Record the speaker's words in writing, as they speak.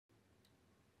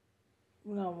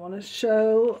I want to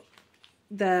show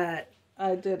that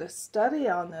I did a study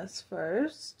on this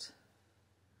first.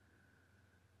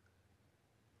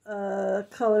 A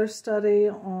color study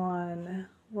on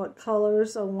what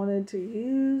colors I wanted to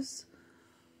use,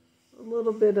 a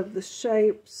little bit of the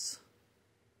shapes,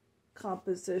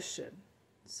 composition.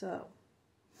 So,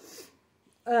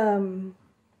 the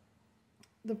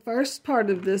first part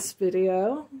of this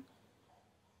video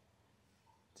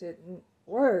didn't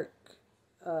work.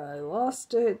 I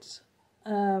lost it.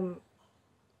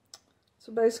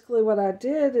 So basically what I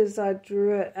did is I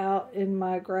drew it out in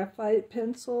my graphite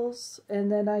pencils,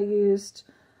 and then I used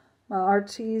my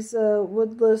Arteza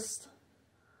woodless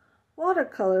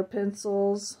watercolor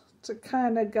pencils to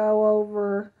kind of go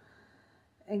over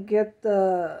and get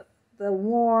the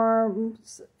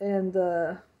warms and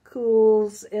the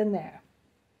cools in there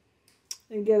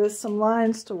and get us some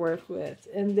lines to work with.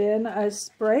 And then I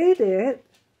sprayed it,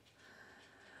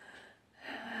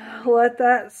 let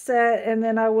that set, and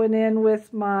then I went in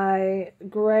with my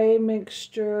gray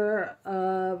mixture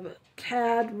of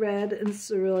cad red and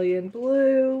cerulean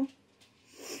blue,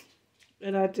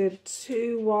 and I did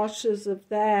 2 washes of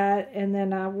that, and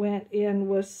then I went in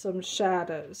with some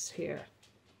shadows here.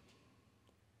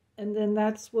 And then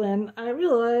that's when I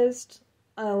realized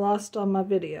I lost all my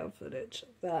video footage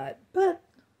of that, but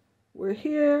we're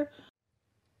here.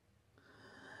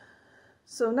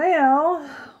 So now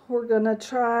we're gonna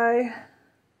try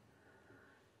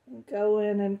and go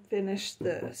in and finish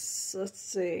this. Let's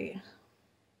see. I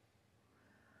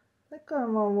think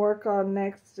I'm gonna work on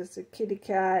next is a kitty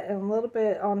cat and a little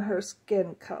bit on her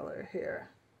skin color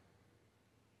here.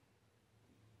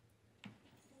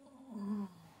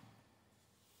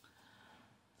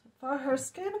 For her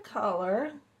skin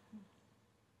color,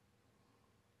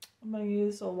 I'm gonna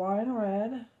use a wine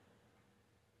red.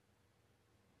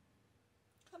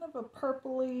 Of a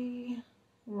purpley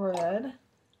red,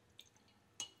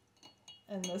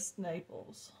 and this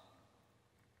Naples.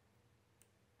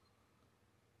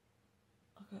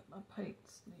 I got my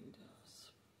paints need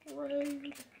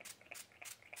sprayed.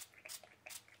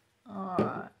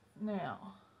 Alright,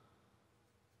 now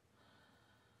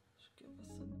let's give us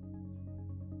a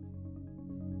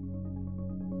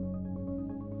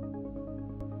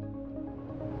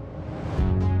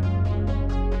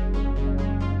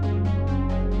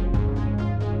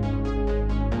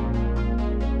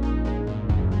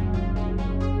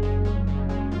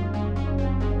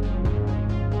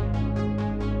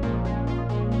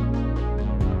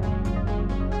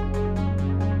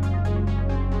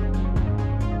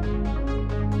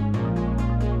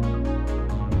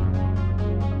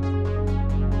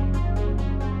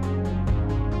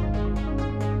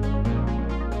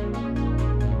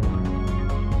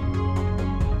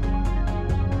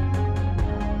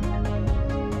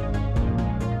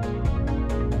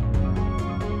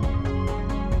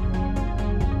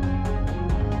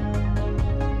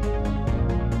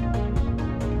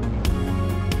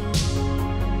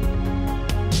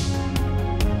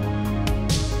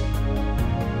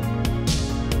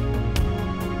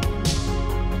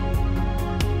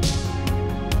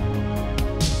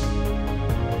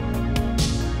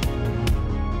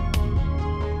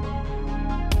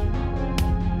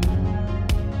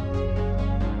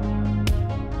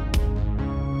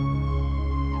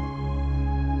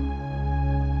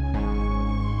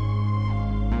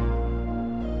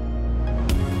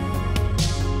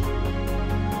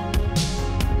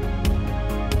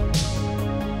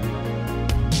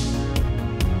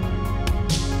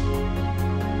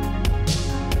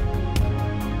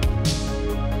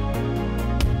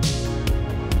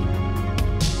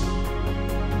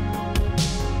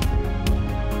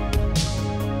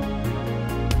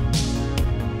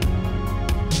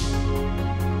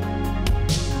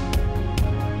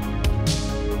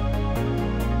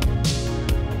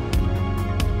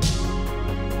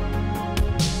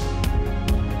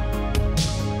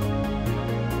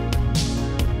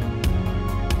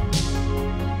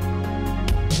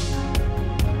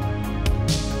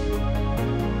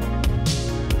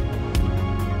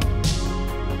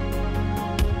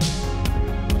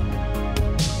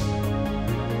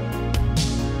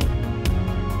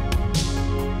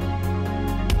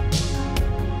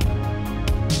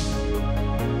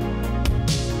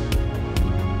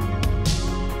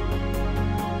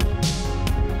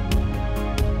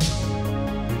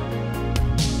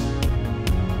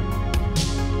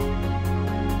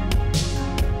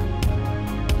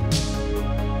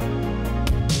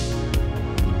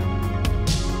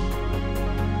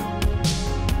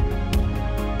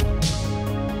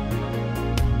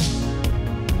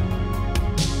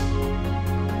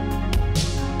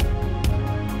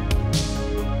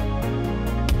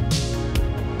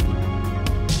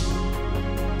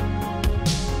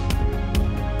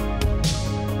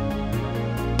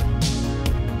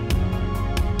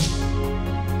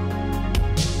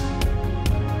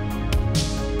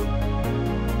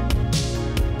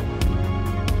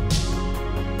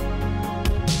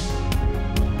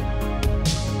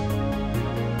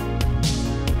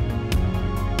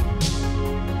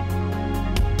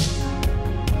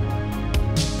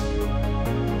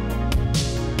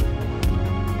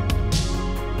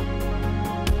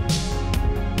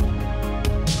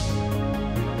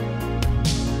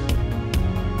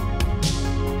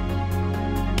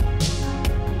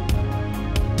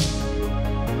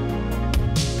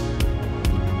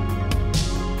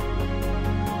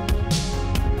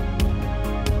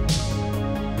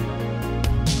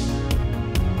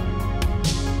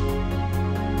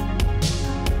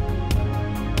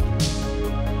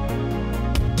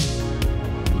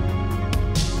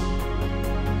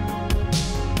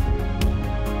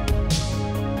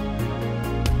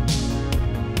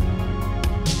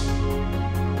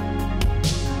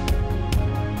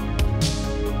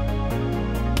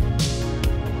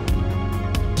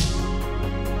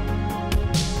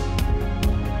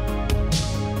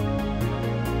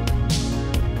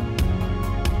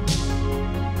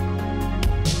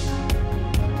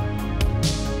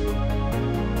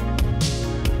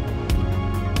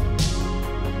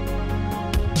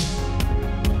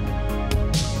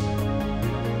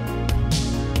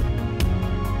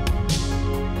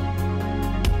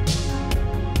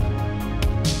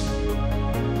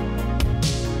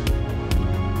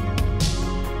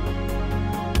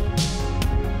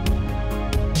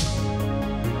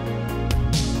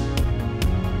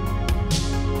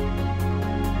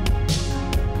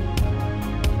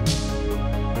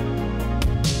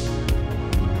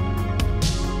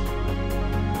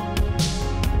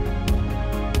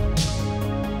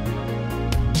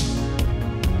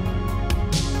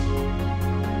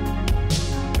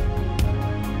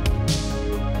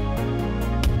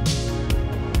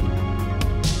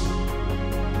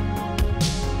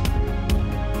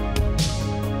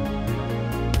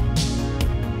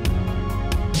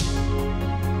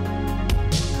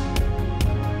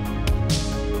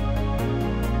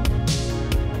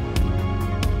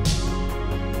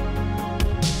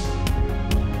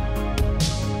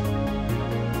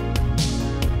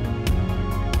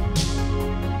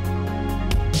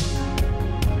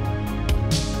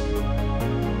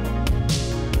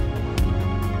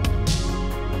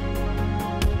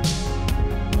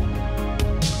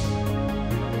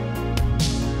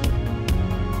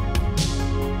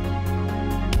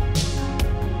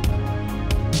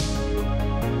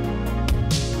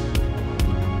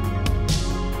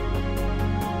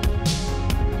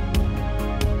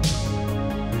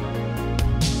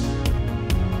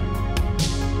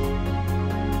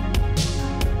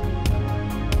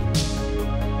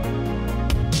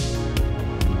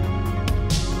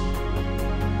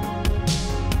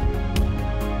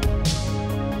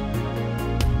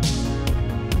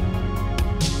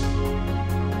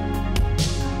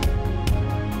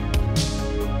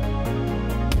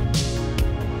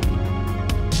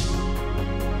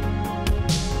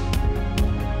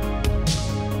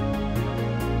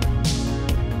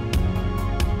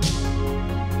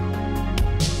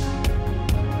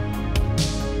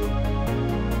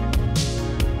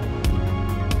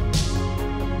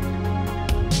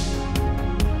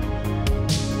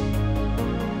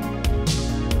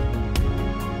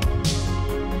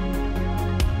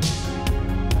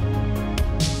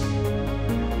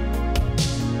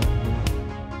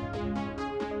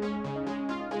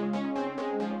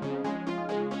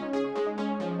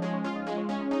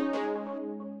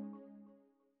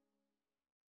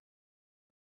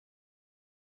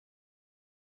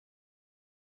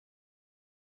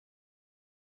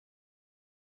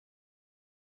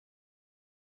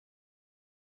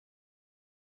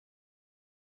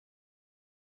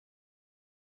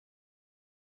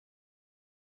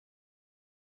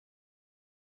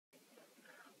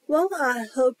Well, I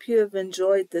hope you have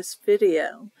enjoyed this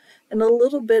video and a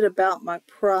little bit about my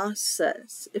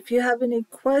process. If you have any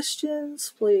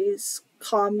questions, please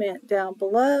comment down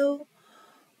below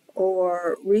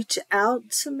or reach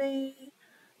out to me.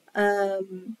 Yeah,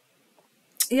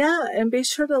 and be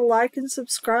sure to like and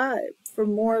subscribe for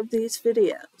more of these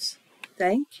videos.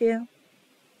 Thank you.